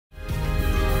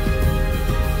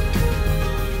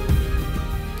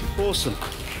Awesome.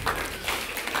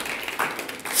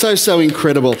 So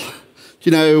incredible.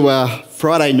 You know,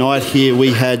 Friday night here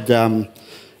we had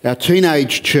our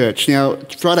teenage church. Now,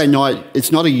 Friday night,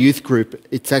 it's not a youth group,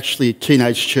 it's actually a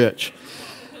teenage church.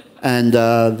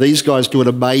 And these guys do an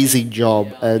amazing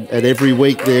job, and every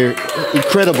week they're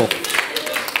incredible.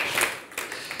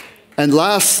 And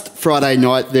last Friday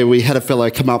night there we had a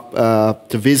fellow come up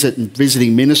to visit and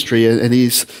visiting ministry, and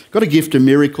he's got a gift of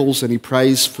miracles and he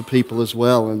prays for people as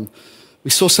well. And we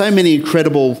saw so many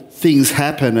incredible things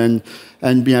happen, and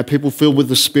you know, people filled with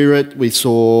the Spirit. We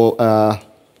saw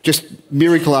just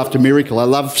miracle after miracle. I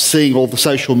love seeing all the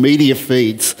social media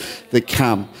feeds that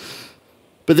come.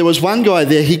 But there was one guy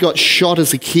there, he got shot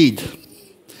as a kid.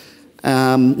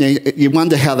 You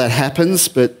wonder how that happens,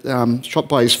 but shot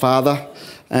by his father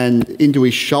and into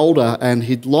his shoulder, and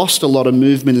he'd lost a lot of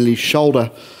movement in his shoulder.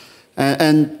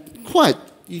 And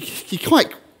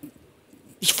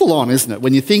it's full on, isn't it?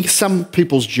 When you think some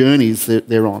people's journeys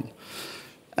they're on.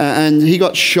 And he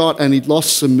got shot and he'd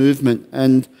lost some movement.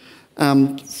 And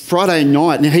Friday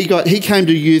night, now he came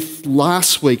to youth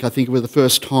last week, I think it was the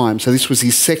first time. So this was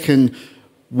his second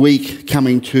week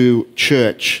coming to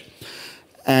church.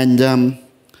 And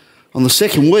on the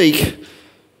second week,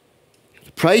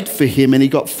 prayed for him and he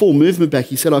got full movement back.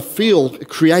 He said, I feel a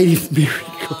creative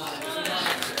miracle.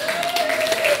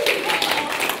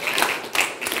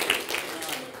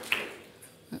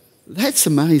 That's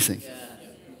amazing.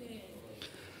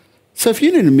 So if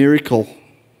you need a miracle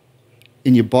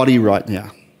in your body right now,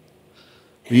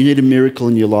 or you need a miracle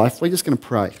in your life, we're just going to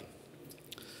pray.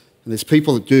 And there's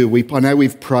people that do. I know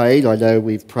we've prayed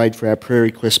for our prayer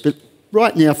requests, but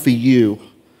right now for you,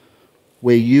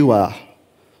 where you are,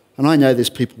 and I know there's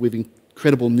people with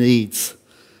incredible needs,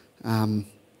 and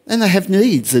they have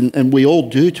needs, and we all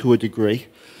do to a degree.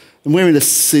 And we're in this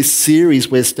series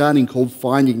we're starting called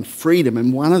Finding Freedom,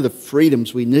 and one of the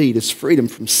freedoms we need is freedom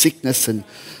from sickness and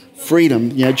freedom.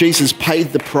 You know, Jesus paid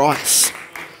the price.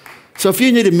 So if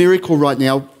you need a miracle right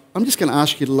now, I'm just going to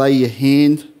ask you to lay your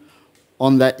hand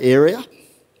on that area.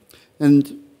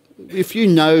 And if you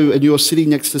know and you're sitting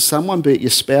next to someone, be it your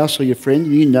spouse or your friend,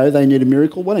 and you know they need a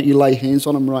miracle, why don't you lay hands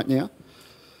on them right now?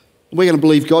 And we're going to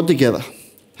believe God together.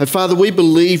 So Father, we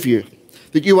believe you,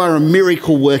 that you are a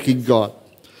miracle-working God.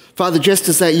 Father, just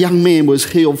as that young man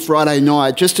was healed Friday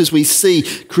night, just as we see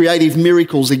creative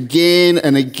miracles again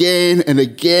and again and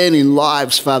again in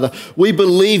lives, Father, we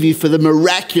believe you for the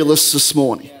miraculous this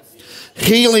morning.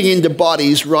 Healing into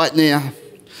bodies right now.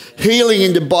 Healing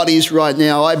into bodies right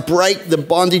now. I break the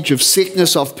bondage of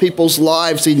sickness off people's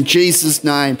lives in Jesus'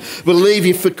 name. Believe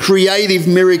you for creative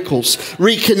miracles,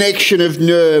 reconnection of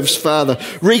nerves, Father,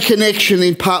 reconnection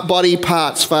in body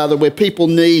parts, Father, where people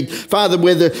need, Father,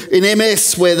 in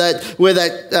MS, where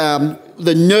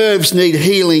the nerves need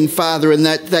healing, Father, and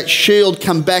that shield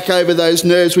come back over those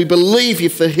nerves. We believe you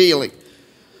for healing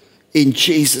in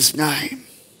Jesus' name.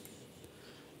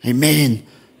 Amen.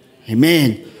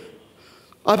 Amen.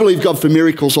 I believe God for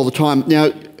miracles all the time.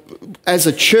 Now, as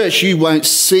a church, you won't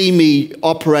see me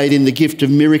operate in the gift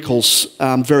of miracles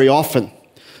very often.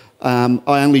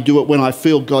 I only do it when I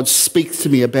feel God speaks to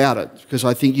me about it, because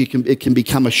I think it can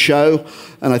become a show,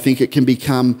 and I think it can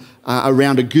become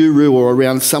around a guru or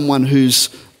around someone who's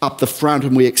up the front,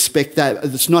 and we expect that.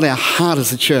 It's not our heart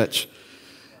as a church.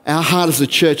 Our heart as a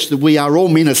church, that we are all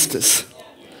ministers.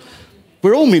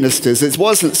 We're all ministers. It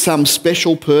wasn't some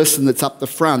special person that's up the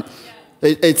front.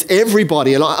 It's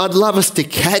everybody, and I'd love us to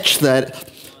catch that.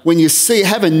 When you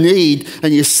have a need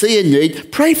and you see a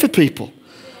need, pray for people.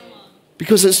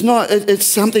 Because it's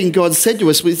something God said to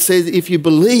us. We said, if you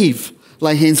believe,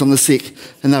 lay hands on the sick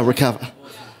and they'll recover.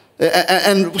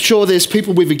 And sure, there's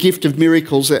people with a gift of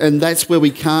miracles, and that's where we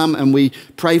come and we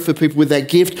pray for people with that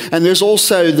gift. And there's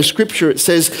also the scripture, it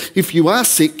says, if you are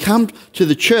sick, come to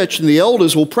the church and the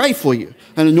elders will pray for you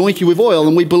and anoint you with oil,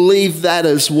 and we believe that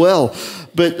as well.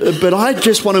 But I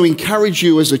just want to encourage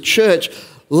you as a church,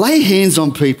 lay hands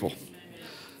on people.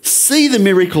 See the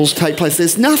miracles take place.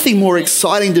 There's nothing more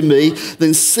exciting to me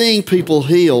than seeing people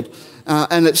healed.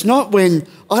 And it's not when,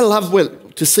 I love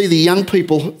to see the young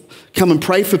people come and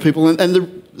pray for people. And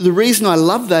the reason I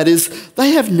love that is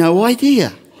they have no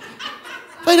idea.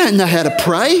 They don't know how to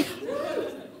pray.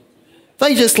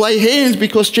 They just lay hands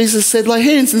because Jesus said lay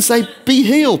hands and say, be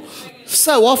healed.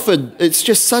 So often, it's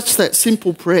just such that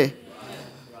simple prayer.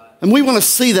 And we want to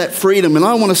see that freedom, and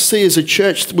I want to see as a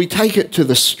church that we take it to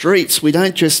the streets. We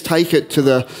don't just take it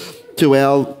to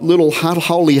our little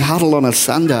holy huddle on a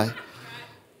Sunday.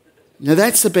 Now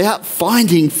that's about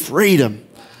finding freedom.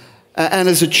 And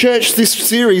as a church, this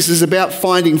series is about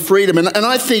finding freedom. And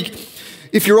I think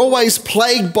if you're always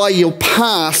plagued by your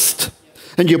past,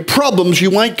 and your problems, you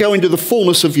won't go into the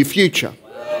fullness of your future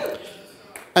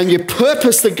and your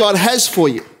purpose that God has for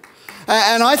you.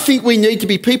 And I think we need to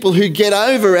be people who get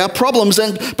over our problems.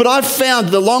 But I've found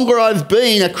the longer I've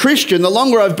been a Christian, the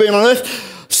longer I've been on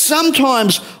earth,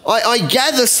 sometimes I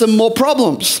gather some more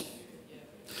problems.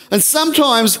 And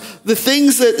sometimes the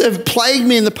things that have plagued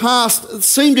me in the past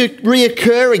seem to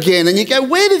reoccur again. And you go,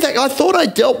 where did that? I thought I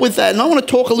dealt with that. And I want to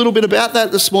talk a little bit about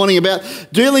that this morning, about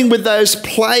dealing with those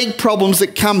plague problems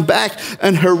that come back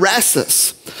and harass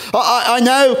us. I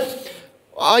know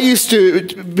I used to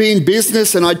be in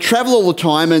business and I'd travel all the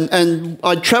time, and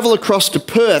I'd travel across to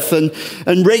Perth, and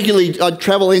regularly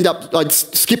I'd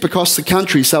skip across the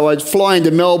country. So I'd fly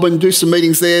into Melbourne, do some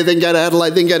meetings there, then go to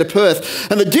Adelaide, then go to Perth.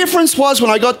 And the difference was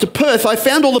when I got to Perth, I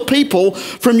found all the people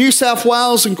from New South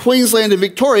Wales and Queensland and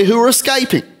Victoria who were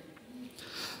escaping.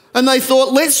 And they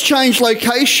thought, let's change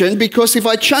location, because if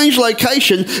I change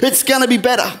location, it's going to be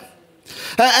better.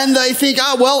 And they think,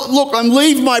 oh, well, look, I'm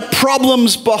leaving my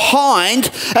problems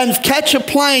behind and catch a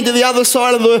plane to the other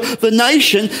side of the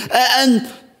nation.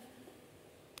 And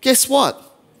guess what?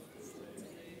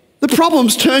 The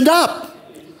problems turned up.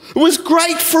 It was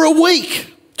great for a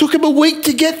week. Took them a week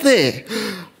to get there.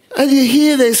 And you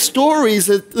hear their stories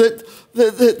that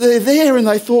they're there, and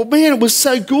they thought, man, it was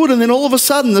so good. And then all of a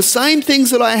sudden, the same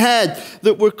things that I had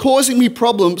that were causing me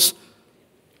problems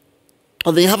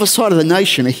on the other side of the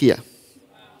nation are here.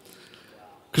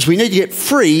 Because we need to get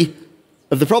free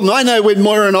of the problem. I know when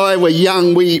Moira and I were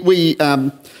young, we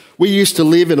used to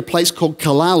live in a place called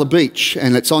Kalala Beach,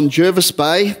 and it's on Jervis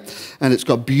Bay, and it's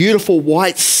got beautiful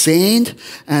white sand,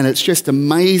 and it's just an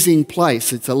amazing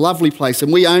place. It's a lovely place.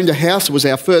 And we owned a house. It was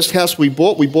our first house we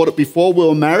bought. We bought it before we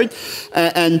were married.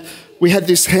 And we had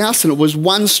this house, and it was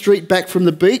one street back from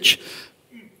the beach.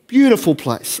 Beautiful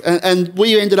place. And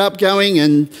we ended up going,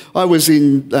 and I was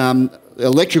in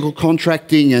electrical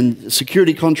contracting and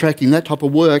security contracting, that type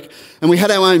of work. And we had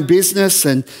our own business,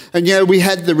 and you know, we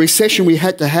had the recession we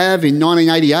had to have in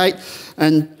 1988.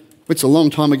 And it's a long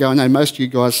time ago. I know most of you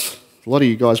guys, a lot of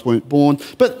you guys weren't born,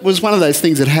 but it was one of those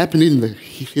things that happened in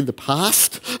the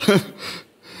past.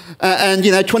 And,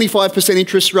 you know, 25%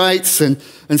 interest rates and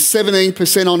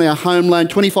 17% on our home loan,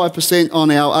 25%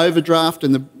 on our overdraft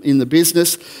in the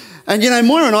business. And, you know,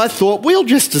 Moira and I thought, we'll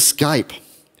just escape.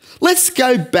 Let's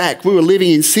go back. We were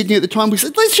living in Sydney at the time. We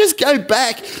said, let's just go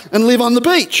back and live on the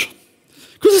beach,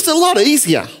 because it's a lot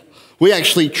easier. We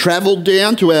actually travelled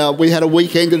down to we had a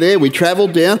weekend there. We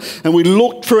travelled down and we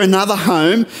looked for another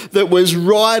home that was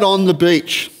right on the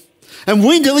beach. And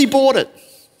we nearly bought it.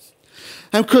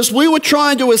 And because we were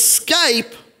trying to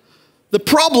escape the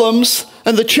problems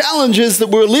and the challenges that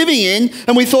we were living in,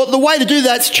 and we thought the way to do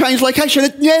that is change location.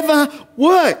 It never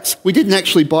worked. We didn't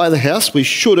actually buy the house. We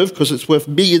should have, because it's worth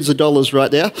millions of dollars right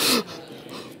now.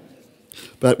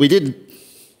 But we didn't.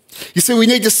 You see, we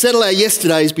need to settle our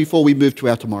yesterdays before we move to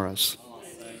our tomorrows.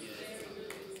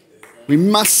 We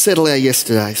must settle our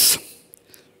yesterdays,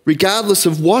 regardless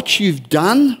of what you've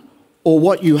done or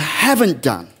what you haven't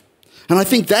done. And I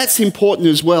think that's important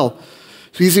as well.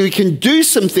 Because we can do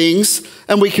some things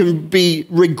and we can be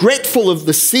regretful of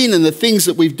the sin and the things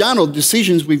that we've done or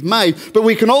decisions we've made, but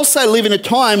we can also live in a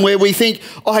time where we think,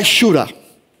 I shoulda.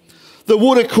 The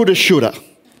woulda, coulda, shoulda.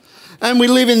 And we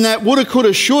live in that woulda,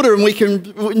 coulda, shoulda, and we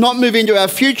can not move into our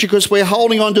future because we're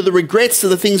holding on to the regrets of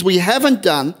the things we haven't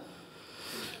done.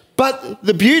 But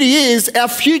the beauty is our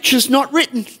future's not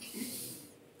written.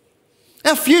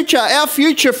 Our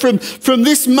future from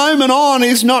this moment on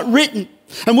is not written.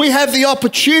 And we have the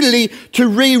opportunity to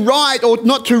rewrite, or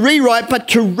not to rewrite, but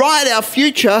to write our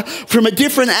future from a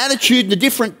different attitude and a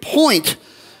different point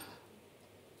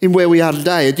in where we are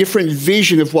today, a different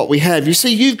vision of what we have. You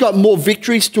see, you've got more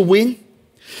victories to win.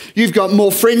 You've got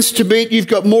more friends to meet. You've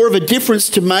got more of a difference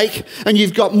to make. And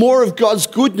you've got more of God's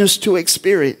goodness to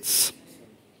experience.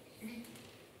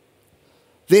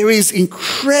 There is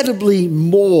incredibly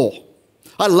more.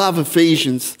 I love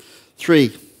Ephesians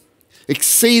 3.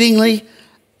 Exceedingly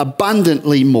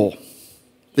abundantly more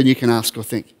than you can ask or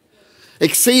think.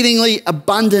 Exceedingly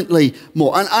abundantly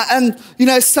more. And you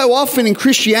know, so often in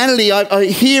Christianity, I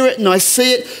hear it and I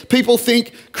see it. People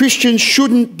think Christians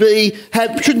shouldn't be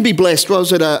blessed. Well, I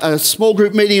was at a small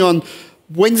group meeting on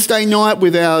Wednesday night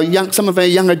with some of our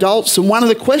young adults, and one of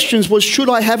the questions was, should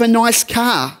I have a nice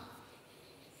car?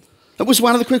 That was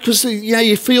one of the questions, because you know,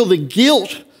 you feel the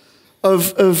guilt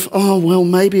of oh, well,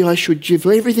 maybe I should give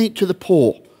everything to the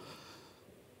poor.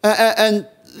 And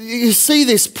you see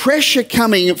this pressure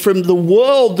coming from the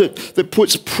world that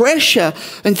puts pressure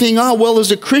and think, oh, well,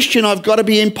 as a Christian, I've got to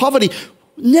be in poverty.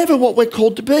 Never what we're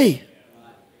called to be.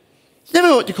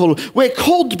 Never what you're called to be. We're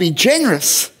called to be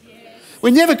generous.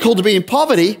 We're never called to be in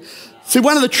poverty. See,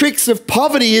 one of the tricks of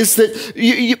poverty is that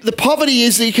the poverty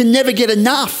is that you can never get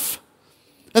enough.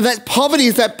 And that poverty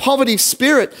is that poverty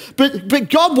spirit. But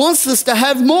God wants us to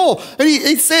have more. And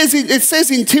it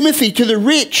says in Timothy to the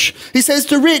rich, he says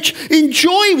to rich,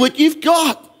 enjoy what you've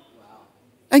got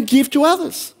and give to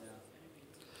others.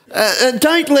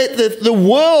 Don't let the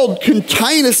world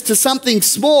contain us to something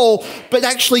small, but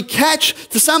actually catch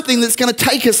to something that's going to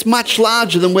take us much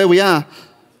larger than where we are.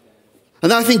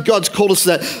 And I think God's called us to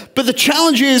that. But the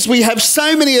challenge is we have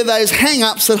so many of those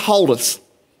hang-ups that hold us.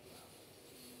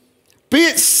 Be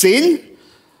it sin,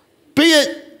 be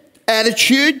it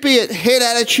attitude, be it head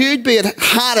attitude, be it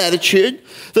heart attitude,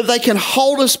 that they can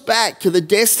hold us back to the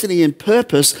destiny and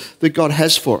purpose that God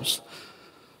has for us.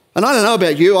 And I don't know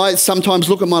about you, I sometimes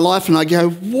look at my life and I go,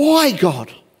 why,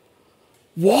 God?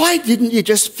 Why didn't you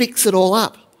just fix it all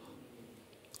up?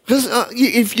 Because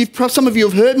some of you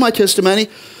have heard my testimony,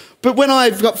 but when I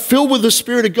got filled with the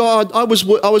Spirit of God, I was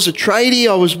a tradie,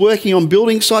 I was working on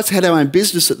building sites, had our own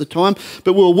business at the time,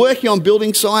 but we were working on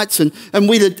building sites and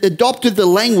we'd adopted the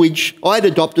language, I'd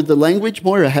adopted the language,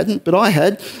 Moira hadn't, but I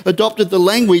had adopted the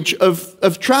language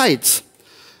of trades.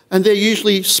 And they're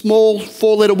usually small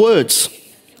 4-letter words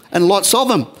and lots of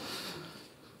them.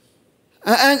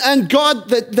 And God,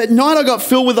 that night I got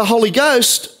filled with the Holy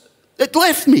Ghost, it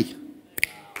left me.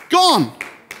 Gone.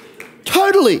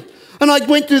 Totally. And I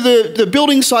went to the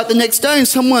building site the next day and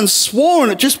someone swore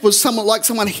and it just was like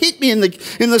someone hit me in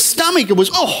the stomach. It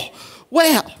was, oh,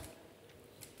 wow.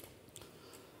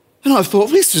 And I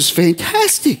thought, this is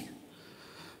fantastic.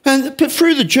 But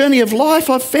through the journey of life,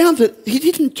 I've found that he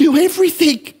didn't do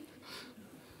everything.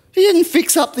 He didn't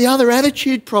fix up the other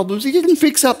attitude problems. He didn't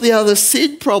fix up the other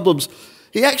sin problems.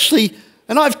 He actually,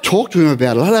 and I've talked to him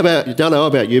about it. I don't know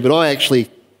about you, but I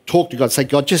actually talked to God, say,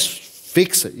 God, just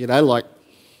fix it, like,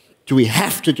 do we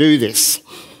have to do this?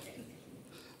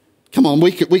 Come on,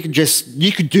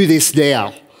 you could do this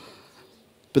now.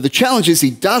 But the challenge is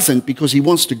he doesn't because he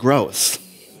wants to grow us.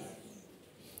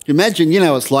 Imagine,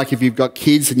 it's like if you've got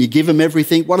kids and you give them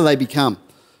everything, what do they become?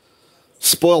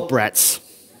 Spoilt brats.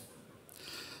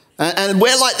 And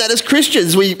we're like that as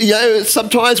Christians.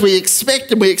 Sometimes we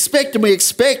expect and we expect and we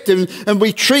expect and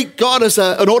we treat God as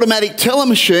an automatic teller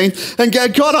machine and go,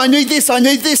 God, I need this, I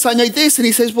need this, I need this. And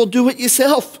he says, well, do it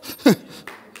yourself.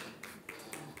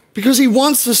 Because he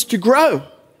wants us to grow.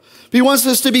 He wants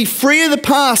us to be free of the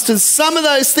past, and some of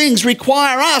those things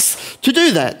require us to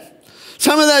do that.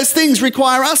 Some of those things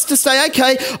require us to say,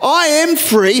 okay, I am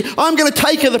free. I'm going to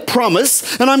take the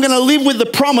promise and I'm going to live with the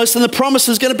promise, and the promise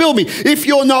is going to build me. If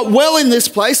you're not well in this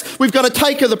place, we've got to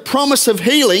take the promise of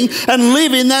healing and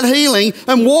live in that healing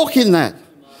and walk in that.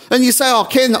 And you say, oh,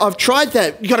 Ken, I've tried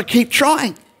that. You've got to keep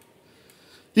trying.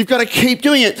 You've got to keep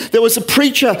doing it. There was a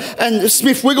preacher, and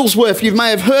Smith Wigglesworth, you may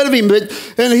have heard of him,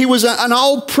 and he was an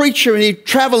old preacher, and he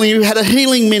travelled, and he had a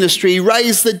healing ministry. He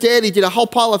raised the dead. He did a whole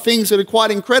pile of things that are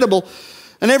quite incredible.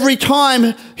 And every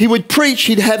time he would preach,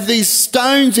 he'd have these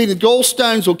stones, either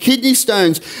gallstones or kidney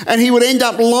stones, and he would end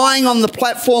up lying on the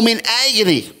platform in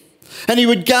agony. And he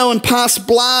would go and pass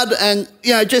blood and,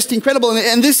 just incredible.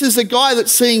 And this is a guy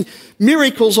that's seeing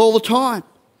miracles all the time.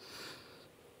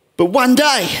 But one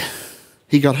day,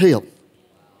 he got healed.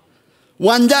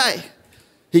 One day,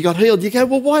 he got healed. You go,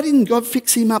 well, why didn't God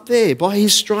fix him up there? By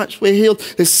his stripes we're healed.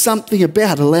 There's something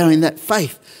about allowing that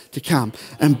faith to come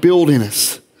and build in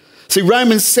us. See,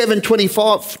 Romans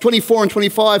 7:24 and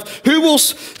 25, who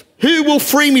will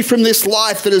free me from this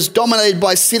life that is dominated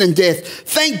by sin and death?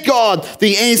 Thank God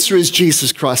the answer is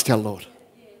Jesus Christ our Lord.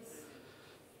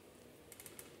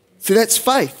 See, that's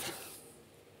faith.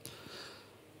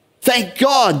 Thank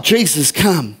God Jesus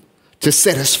come to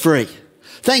set us free.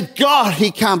 Thank God he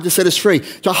came to set us free,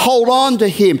 to hold on to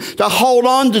him, to hold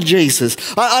on to Jesus.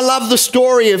 I love the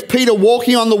story of Peter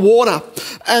walking on the water.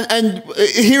 And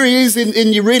here he is,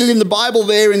 and you read it in the Bible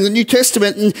there in the New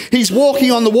Testament, and he's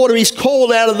walking on the water. He's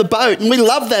called out of the boat, and we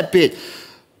love that bit.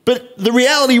 But the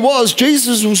reality was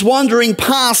Jesus was wandering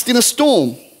past in a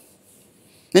storm,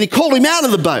 and he called him out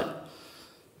of the boat.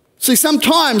 See,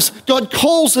 sometimes God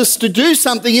calls us to do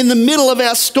something in the middle of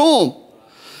our storm.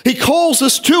 He calls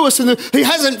us to us, and he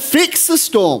hasn't fixed the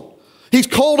storm. He's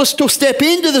called us to step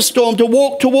into the storm, to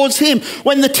walk towards him.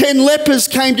 When the 10 lepers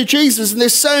came to Jesus, and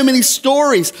there's so many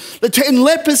stories, the 10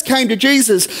 lepers came to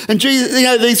Jesus, and Jesus,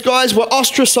 these guys were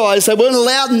ostracized. They weren't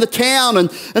allowed in the town, and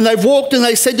they walked and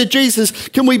they said to Jesus,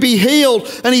 can we be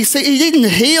healed? And he said, he didn't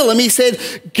heal them. He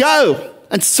said, go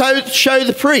and show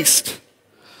the priest.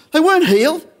 They weren't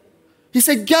healed. He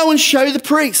said, go and show the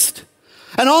priest.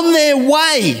 And on their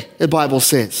way, the Bible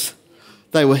says,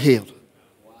 they were healed.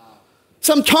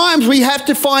 Sometimes we have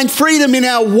to find freedom in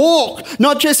our walk,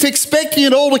 not just expecting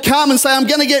it all to come and say, I'm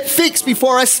going to get fixed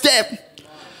before I step.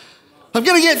 I'm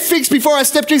going to get fixed before I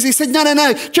step. Jesus said,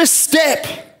 no, just step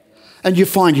and you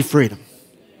find your freedom.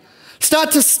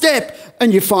 Start to step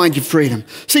and you find your freedom.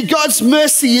 See, God's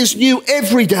mercy is new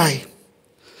every day.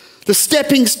 The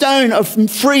stepping stone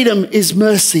of freedom is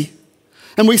mercy.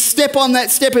 And we step on that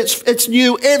step, it's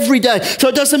new every day. So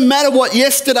it doesn't matter what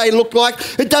yesterday looked like.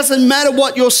 It doesn't matter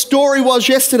what your story was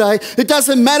yesterday. It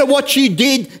doesn't matter what you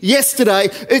did yesterday.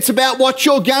 It's about what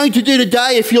you're going to do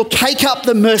today if you'll take up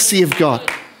the mercy of God.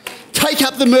 Take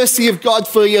up the mercy of God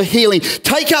for your healing.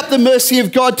 Take up the mercy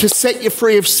of God to set you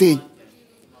free of sin.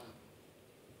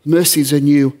 Mercies are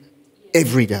new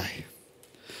every day.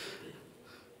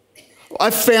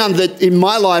 I've found that in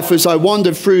my life as I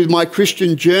wander through my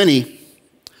Christian journey,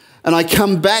 and I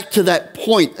come back to that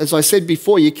point, as I said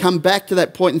before, you come back to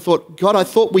that point and thought, God, I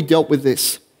thought we dealt with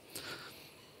this.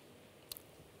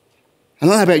 I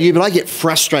don't know about you, but I get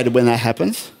frustrated when that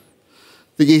happens.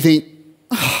 That you think,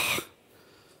 oh,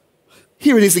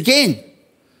 here it is again.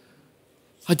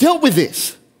 I dealt with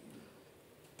this.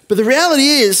 But the reality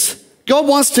is, God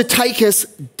wants to take us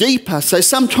deeper. So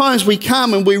sometimes we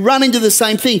come and we run into the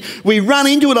same thing. We run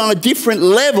into it on a different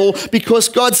level because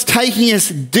God's taking us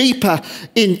deeper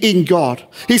in God.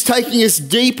 He's taking us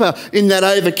deeper in that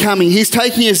overcoming. He's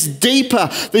taking us deeper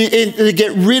to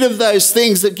get rid of those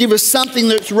things that give us something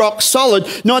that's rock solid,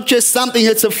 not just something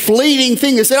that's a fleeting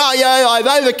thing that says, oh, yeah, I've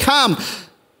overcome,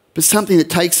 but something that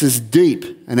takes us deep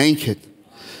and anchored.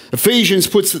 Ephesians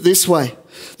puts it this way,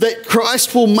 that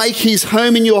Christ will make his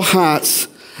home in your hearts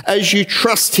as you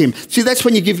trust him. See, that's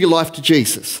when you give your life to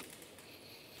Jesus.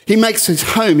 He makes his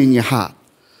home in your heart.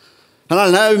 And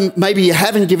I don't know, maybe you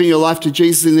haven't given your life to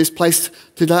Jesus in this place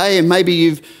today, and maybe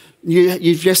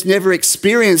you've just never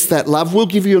experienced that love. We'll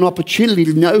give you an opportunity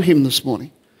to know him this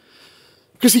morning.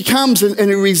 Because he comes and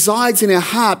he resides in our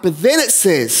heart. But then it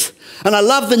says, and I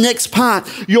love the next part,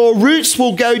 your roots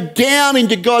will go down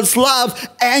into God's love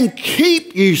and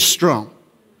keep you strong.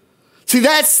 See,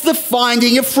 that's the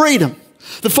finding of freedom.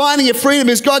 The finding of freedom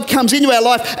is God comes into our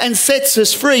life and sets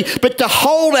us free. But to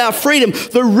hold our freedom,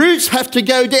 the roots have to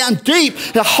go down deep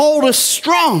to hold us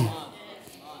strong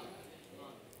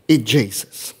in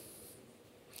Jesus.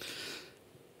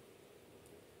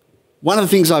 One of the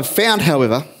things I've found,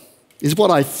 however, is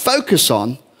what I focus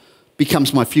on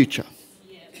becomes my future.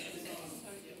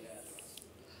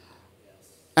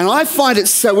 And I find it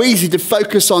so easy to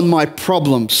focus on my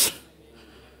problems.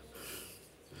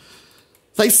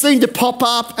 They seem to pop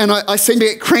up and I seem to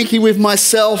get cranky with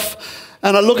myself,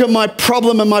 and I look at my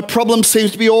problem and my problem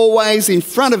seems to be always in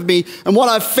front of me. And what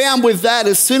I've found with that,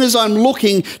 as soon as I'm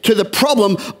looking to the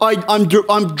problem, I'm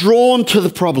drawn to the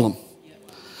problem.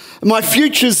 My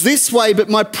future's this way, but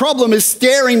my problem is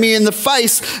staring me in the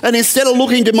face. And instead of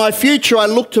looking to my future, I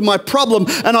look to my problem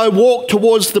and I walk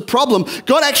towards the problem.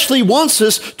 God actually wants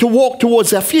us to walk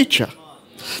towards our future,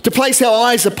 to place our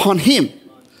eyes upon him.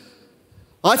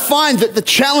 I find that the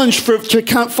challenge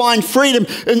to find freedom,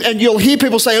 and you'll hear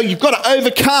people say, oh, you've got to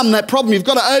overcome that problem, you've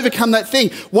got to overcome that thing.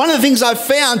 One of the things I've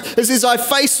found is as I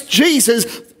face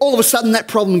Jesus, all of a sudden that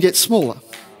problem gets smaller.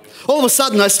 All of a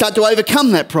sudden I start to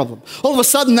overcome that problem. All of a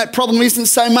sudden that problem isn't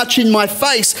so much in my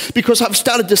face because I've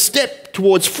started to step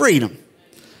towards freedom.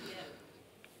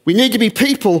 We need to be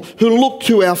people who look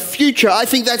to our future. I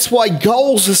think that's why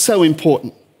goals are so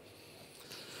important.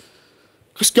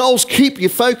 Because goals keep you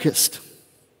focused.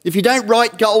 If you don't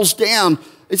write goals down,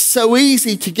 it's so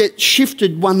easy to get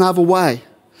shifted one other way.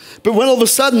 But when all of a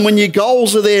sudden, when your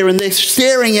goals are there and they're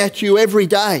staring at you every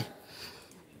day,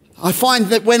 I find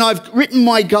that when I've written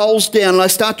my goals down and I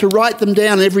start to write them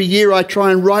down every year, I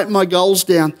try and write my goals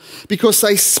down because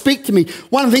they speak to me.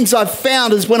 One of the things I've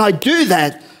found is when I do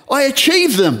that, I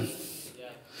achieve them.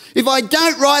 If I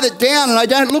don't write it down and I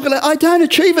don't look at it, I don't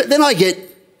achieve it, then I get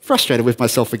frustrated with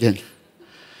myself again.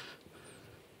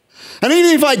 And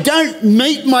even if I don't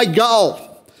meet my goal,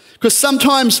 because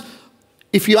sometimes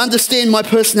if you understand my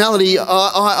personality,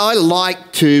 I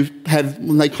like to have,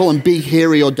 when they call them big,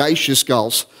 hairy, audacious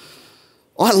goals.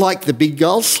 I like the big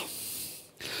goals.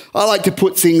 I like to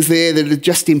put things there that are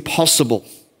just impossible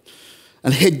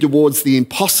and head towards the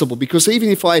impossible, because even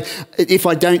if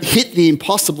I don't hit the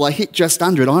impossible, I hit just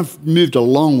under it. I've moved a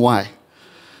long way.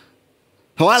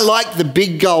 So I like the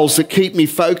big goals that keep me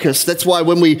focused. That's why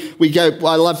when we go,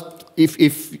 I love,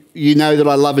 if you know that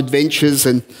I love adventures,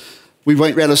 and we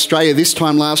went around Australia this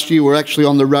time last year. We're actually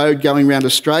on the road going around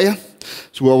Australia.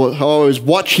 So I was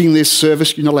watching this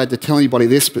service. You're not allowed to tell anybody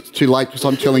this, but it's too late because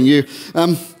I'm telling you.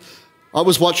 I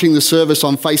was watching the service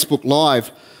on Facebook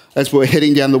Live as we were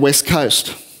heading down the West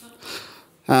Coast.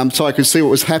 so I could see what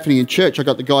was happening in church. I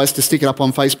got the guys to stick it up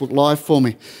on Facebook Live for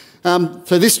me.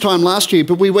 So this time last year,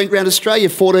 but we went around Australia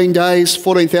 14 days,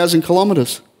 14,000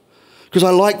 kilometres. Because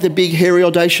I like the big, hairy,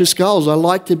 audacious goals. I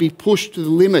like to be pushed to the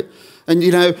limit. And,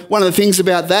 you know, one of the things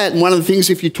about that, and one of the things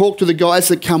if you talk to the guys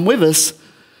that come with us,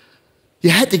 you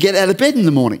had to get out of bed in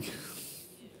the morning.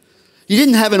 You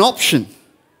didn't have an option.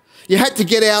 You had to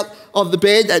get out of the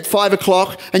bed at 5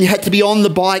 o'clock and you had to be on the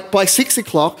bike by 6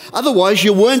 o'clock. Otherwise,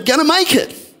 you weren't going to make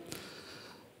it.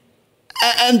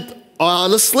 And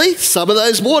honestly, some of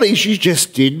those mornings you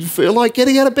just didn't feel like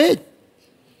getting out of bed.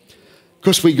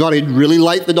 Because we got in really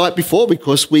late the night before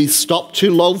because we stopped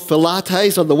too long for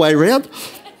lattes on the way around.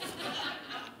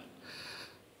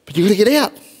 But you've got to get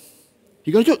out.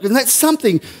 You've got to do it. And that's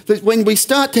something that when we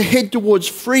start to head towards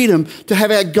freedom, to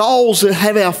have our goals, to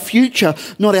have our future,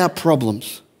 not our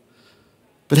problems,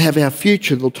 but have our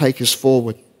future that will take us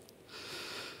forward.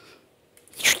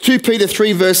 2 Peter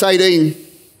 3 verse 18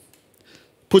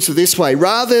 puts it this way: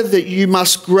 rather that you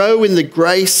must grow in the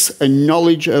grace and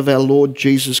knowledge of our Lord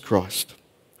Jesus Christ.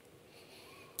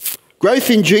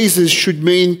 Growth in Jesus should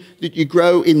mean that you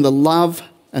grow in the love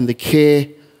and the care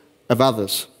of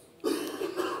others.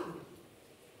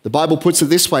 The Bible puts it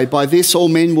this way: by this all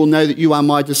men will know that you are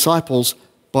my disciples,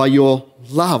 by your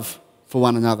love for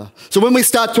one another. So when we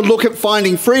start to look at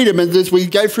finding freedom, and as we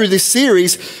go through this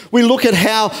series, we look at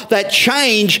how that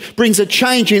change brings a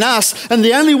change in us, and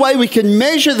the only way we can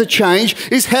measure the change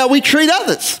is how we treat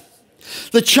others.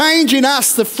 The change in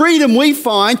us, the freedom we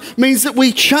find, means that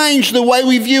we change the way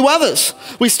we view others.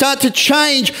 We start to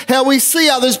change how we see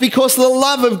others because the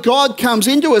love of God comes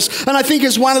into us. And I think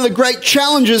it's one of the great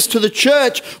challenges to the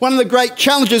church, one of the great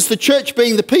challenges, the church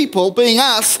being the people, being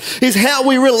us, is how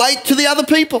we relate to the other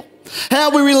people.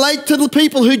 How we relate to the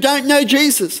people who don't know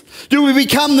Jesus. Do we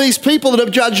become these people that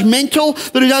are judgmental,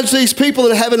 that are these people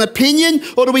that have an opinion,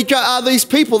 or are these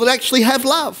people that actually have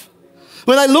love?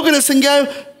 When they look at us and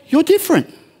go, you're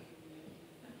different.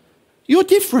 You're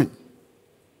different.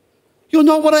 You're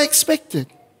not what I expected.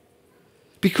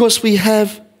 Because we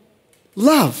have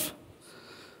love.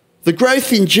 The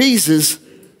growth in Jesus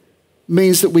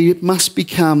means that we must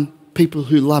become people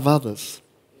who love others.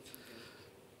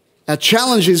 Our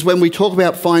challenge is when we talk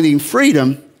about finding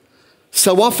freedom,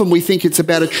 so often we think it's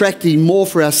about attracting more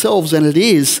for ourselves, and it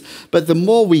is. But the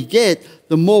more we get,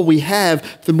 the more we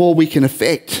have, the more we can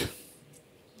affect.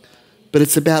 But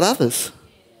it's about others.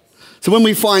 So when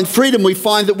we find freedom, we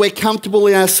find that we're comfortable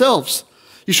in ourselves.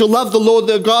 You shall love the Lord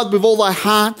thy God with all thy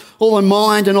heart, all thy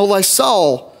mind, and all thy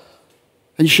soul.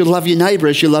 And you should love your neighbour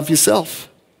as you love yourself.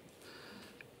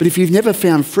 But if you've never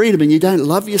found freedom and you don't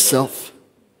love yourself,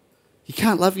 you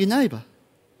can't love your neighbour.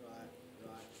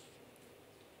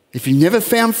 If you've never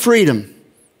found freedom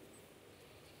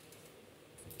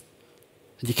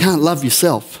and you can't love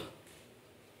yourself,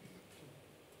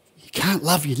 you can't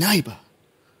love your neighbour.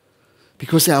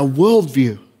 Because our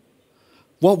worldview,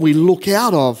 what we look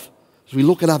out of as we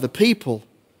look at other people,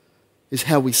 is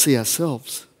how we see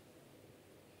ourselves.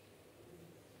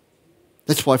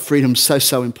 That's why freedom's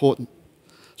so important.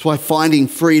 That's why finding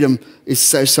freedom is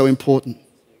so important.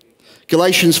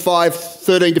 Galatians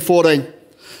 5:13-14.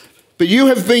 But you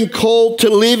have been called to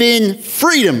live in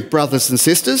freedom, brothers and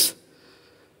sisters.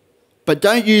 But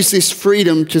don't use this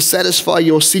freedom to satisfy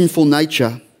your sinful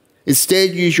nature.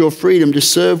 Instead, use your freedom to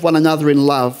serve one another in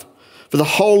love. For the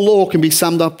whole law can be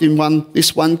summed up in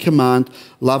this one command: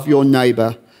 love your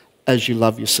neighbour as you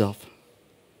love yourself.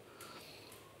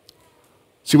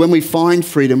 See, when we find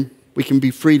freedom, we can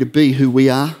be free to be who we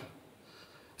are,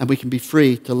 and we can be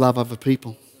free to love other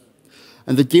people.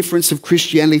 And the difference of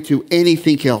Christianity to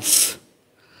anything else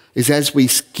is as we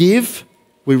give,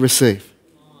 we receive.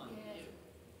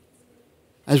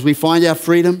 As we find our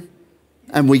freedom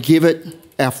and we give it,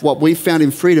 what we found in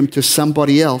freedom, to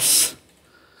somebody else,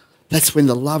 that's when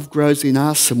the love grows in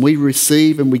us and we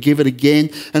receive and we give it again.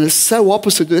 And it's so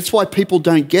opposite. That's why people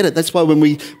don't get it. That's why when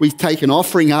we take an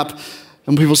offering up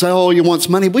and people say, oh, you want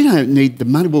money? We don't need the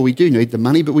money. Well, we do need the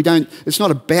money, but we don't. It's not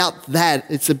about that.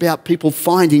 It's about people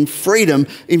finding freedom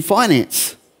in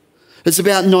finance. It's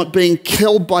about not being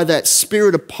killed by that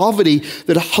spirit of poverty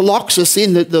that locks us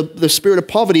in. The spirit of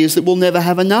poverty is that we'll never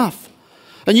have enough.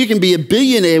 And you can be a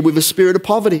billionaire with a spirit of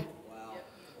poverty.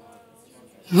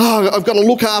 Oh, I've got to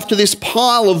look after this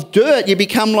pile of dirt. You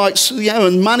become like,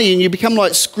 and money, and you become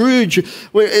like Scrooge,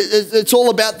 where it's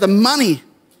all about the money.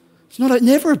 It's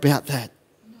never about that.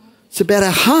 It's about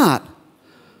our heart.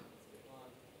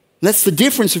 And that's the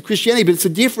difference of Christianity, but it's a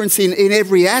difference in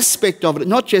every aspect of it.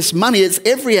 Not just money, it's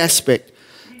every aspect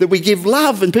that we give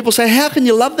love. And people say, how can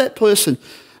you love that person?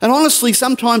 And honestly,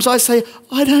 sometimes I say,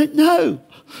 I don't know.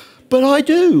 but I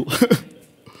do.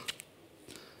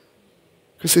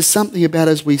 Because there's something about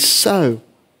as we sow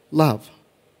love,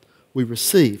 we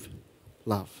receive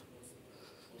love.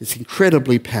 It's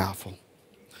incredibly powerful.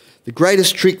 The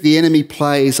greatest trick the enemy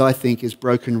plays, I think, is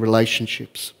broken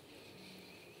relationships.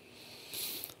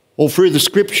 All through the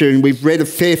scripture, and we've read a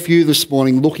fair few this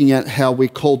morning, looking at how we're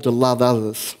called to love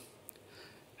others.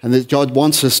 And that God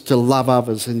wants us to love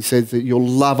others. And he says that you'll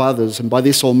love others. And by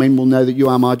this all men will know that you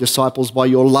are my disciples, by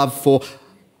your love for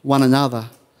one another.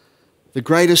 The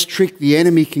greatest trick the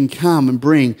enemy can come and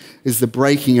bring is the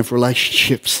breaking of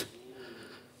relationships.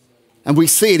 And we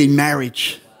see it in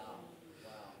marriage.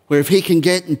 Where if he can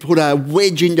get and put a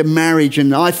wedge into marriage,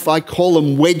 and I call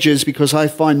them wedges because I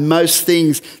find most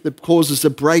things that causes a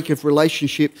break of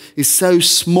relationship is so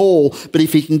small, but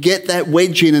if he can get that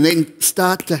wedge in and then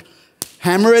start to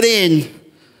hammer it in,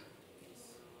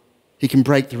 he can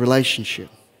break the relationship.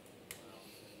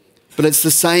 But it's the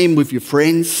same with your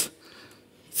friends.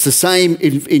 It's the same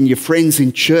in your friends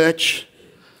in church.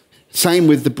 Same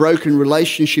with the broken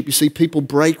relationship. You see people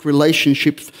break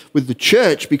relationships with the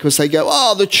church because they go,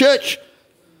 oh, the church.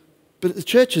 But the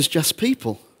church is just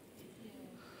people.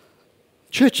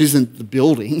 Church isn't the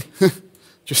building.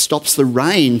 Just stops the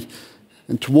rain.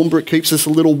 And Toowoomba, it keeps us a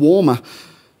little warmer.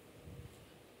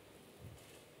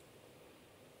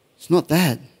 It's not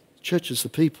that. Church is the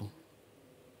people.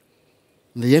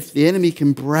 And if the enemy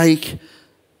can break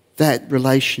that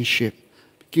relationship,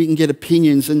 you can get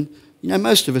opinions, and you know,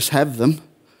 most of us have them.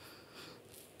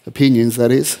 Opinions, that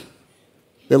is.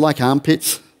 They're like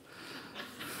armpits.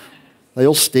 They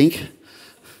all stink.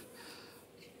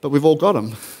 But we've all got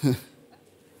them.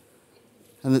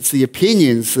 And it's the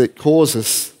opinions that cause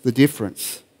us the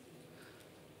difference.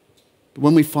 But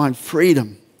when we find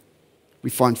freedom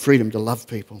to love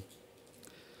people.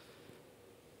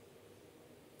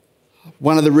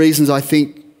 One of the reasons I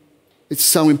think it's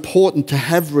so important to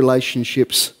have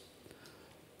relationships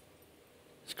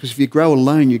is because if you grow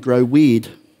alone, you grow weird.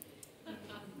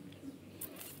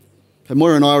 And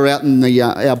Moira and I were out in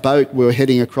our boat. We were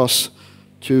heading across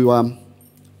to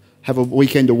have a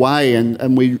weekend away,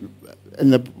 and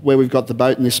where we've got the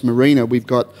boat in this marina, we've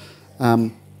got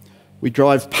we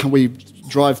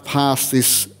drive past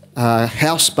this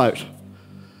houseboat,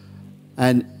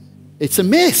 and it's a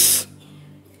mess.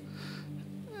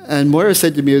 And Moira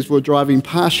said to me as we were driving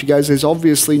past, she goes, there's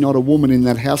obviously not a woman in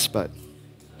that houseboat.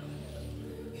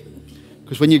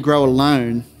 Because when you grow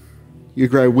alone, you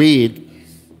grow weird.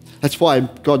 That's why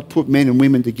God put men and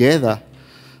women together.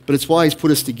 But it's why he's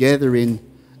put us together in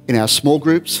our small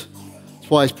groups. It's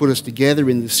why he's put us together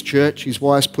in this church. It's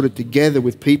why he's put it together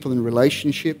with people in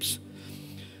relationships.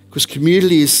 Because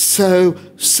community is so,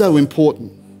 so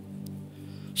important.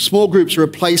 Small groups are a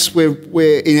place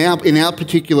where in our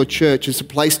particular church, it's a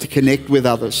place to connect with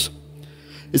others.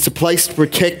 It's a place to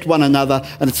protect one another,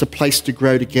 and it's a place to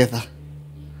grow together.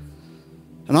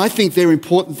 And I think they're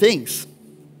important things.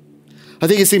 I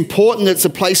think it's important that it's a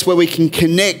place where we can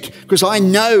connect, because I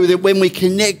know that when we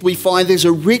connect, we find there's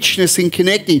a richness in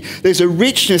connecting. There's a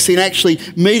richness in actually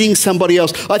meeting somebody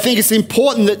else. I think it's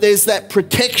important that there's that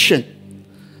protection,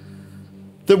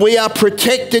 that we are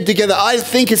protected together. I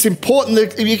think it's important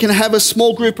that you can have a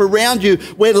small group around you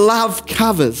where love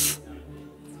covers,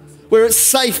 where it's a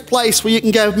safe place where you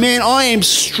can go, man, I am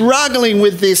struggling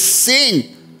with this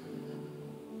sin.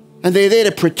 And they're there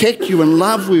to protect you and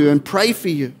love you and pray for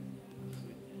you.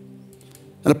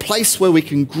 And a place where we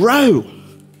can grow.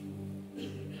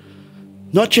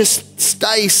 Not just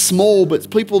stay small, but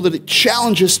people that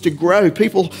challenge us to grow.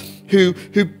 People who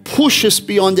push us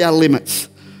beyond our limits.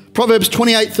 Proverbs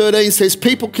 28:13 says,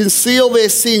 people conceal their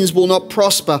sins will not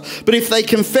prosper, but if they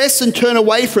confess and turn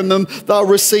away from them, they'll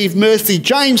receive mercy.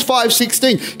 James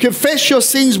 5:16, confess your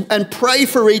sins and pray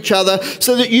for each other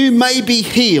so that you may be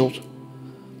healed.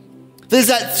 There's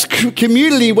that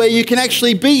community where you can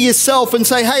actually be yourself and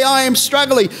say, hey, I am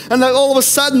struggling. And then all of a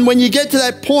sudden, when you get to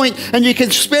that point and you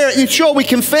can spare it, and sure, we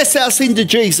confess our sin to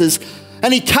Jesus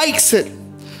and he takes it.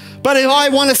 But if I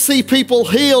want to see people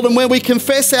healed, and when we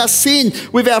confess our sin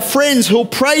with our friends who'll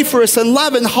pray for us and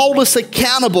love and hold us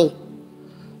accountable,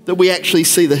 that we actually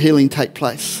see the healing take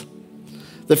place,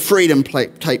 the freedom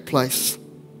take place.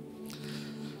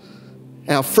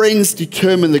 Our friends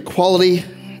determine the quality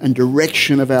and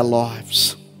direction of our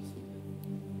lives.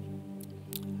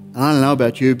 And I don't know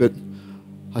about you, but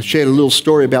I shared a little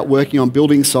story about working on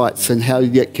building sites and how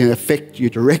that can affect your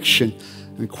direction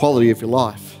and quality of your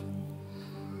life.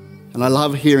 And I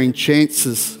love hearing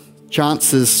Chance's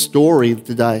story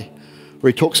today,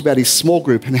 where he talks about his small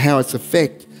group and how it's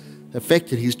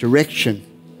affected his direction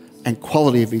and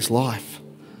quality of his life.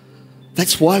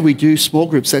 That's why we do small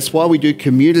groups. That's why we do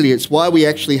community. It's why we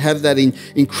actually have that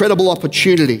incredible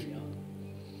opportunity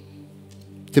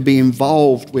to be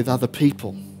involved with other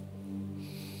people.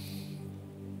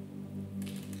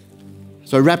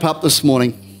 So wrap up this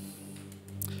morning.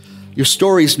 Your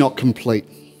story is not complete.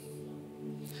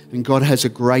 And God has a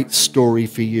great story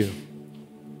for you,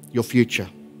 your future.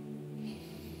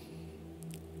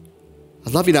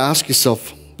 I'd love you to ask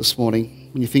yourself this morning,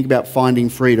 when you think about finding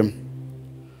freedom,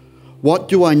 what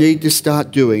do I need to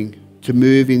start doing to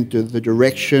move into the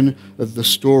direction of the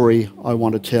story I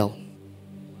want to tell?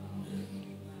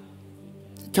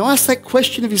 To ask that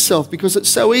question of yourself, because it's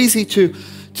so easy to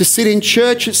sit in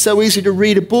church, it's so easy to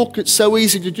read a book, it's so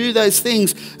easy to do those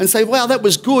things and say, wow, that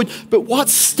was good, but what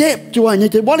step do I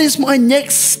need to, what is my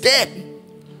next step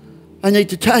I need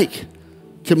to take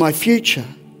to my future?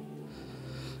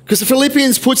 Because the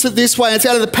Philippians puts it this way, it's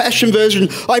out of the Passion Version,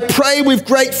 I pray with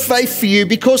great faith for you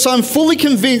because I'm fully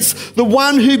convinced the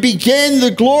one who began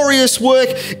the glorious work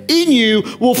in you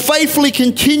will faithfully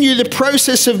continue the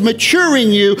process of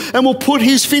maturing you and will put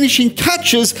his finishing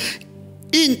touches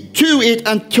into it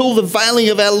until the veiling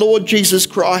of our Lord Jesus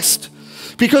Christ.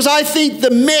 Because I think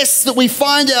the mess that we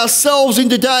find ourselves in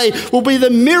today will be the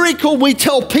miracle we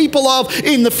tell people of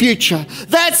in the future.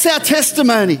 That's our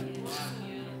testimony.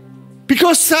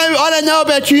 Because I don't know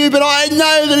about you, but I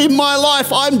know that in my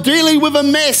life I'm dealing with a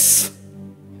mess.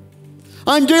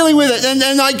 I'm dealing with it,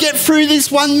 and I get through this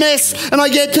one mess and I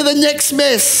get to the next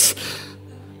mess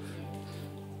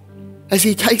as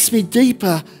he takes me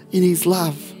deeper in his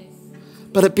love.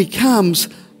 But it becomes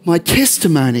my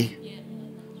testimony.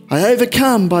 I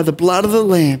overcome by the blood of the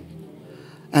Lamb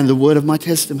and the word of my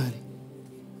testimony.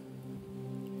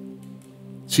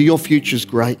 So your future's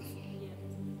great.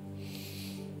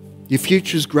 Your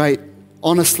future's great.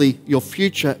 Honestly, your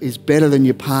future is better than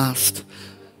your past.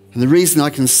 And the reason I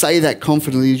can say that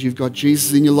confidently is you've got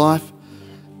Jesus in your life,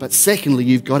 but secondly,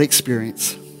 you've got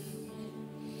experience.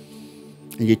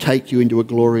 And you take you into a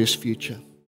glorious future.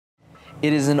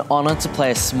 It is an honor to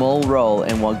play a small role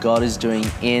in what God is doing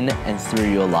in and through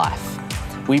your life.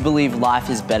 We believe life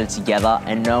is better together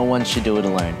and no one should do it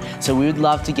alone. So we would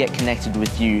love to get connected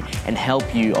with you and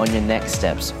help you on your next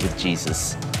steps with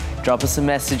Jesus. Drop us a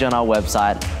message on our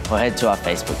website or head to our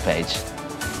Facebook page.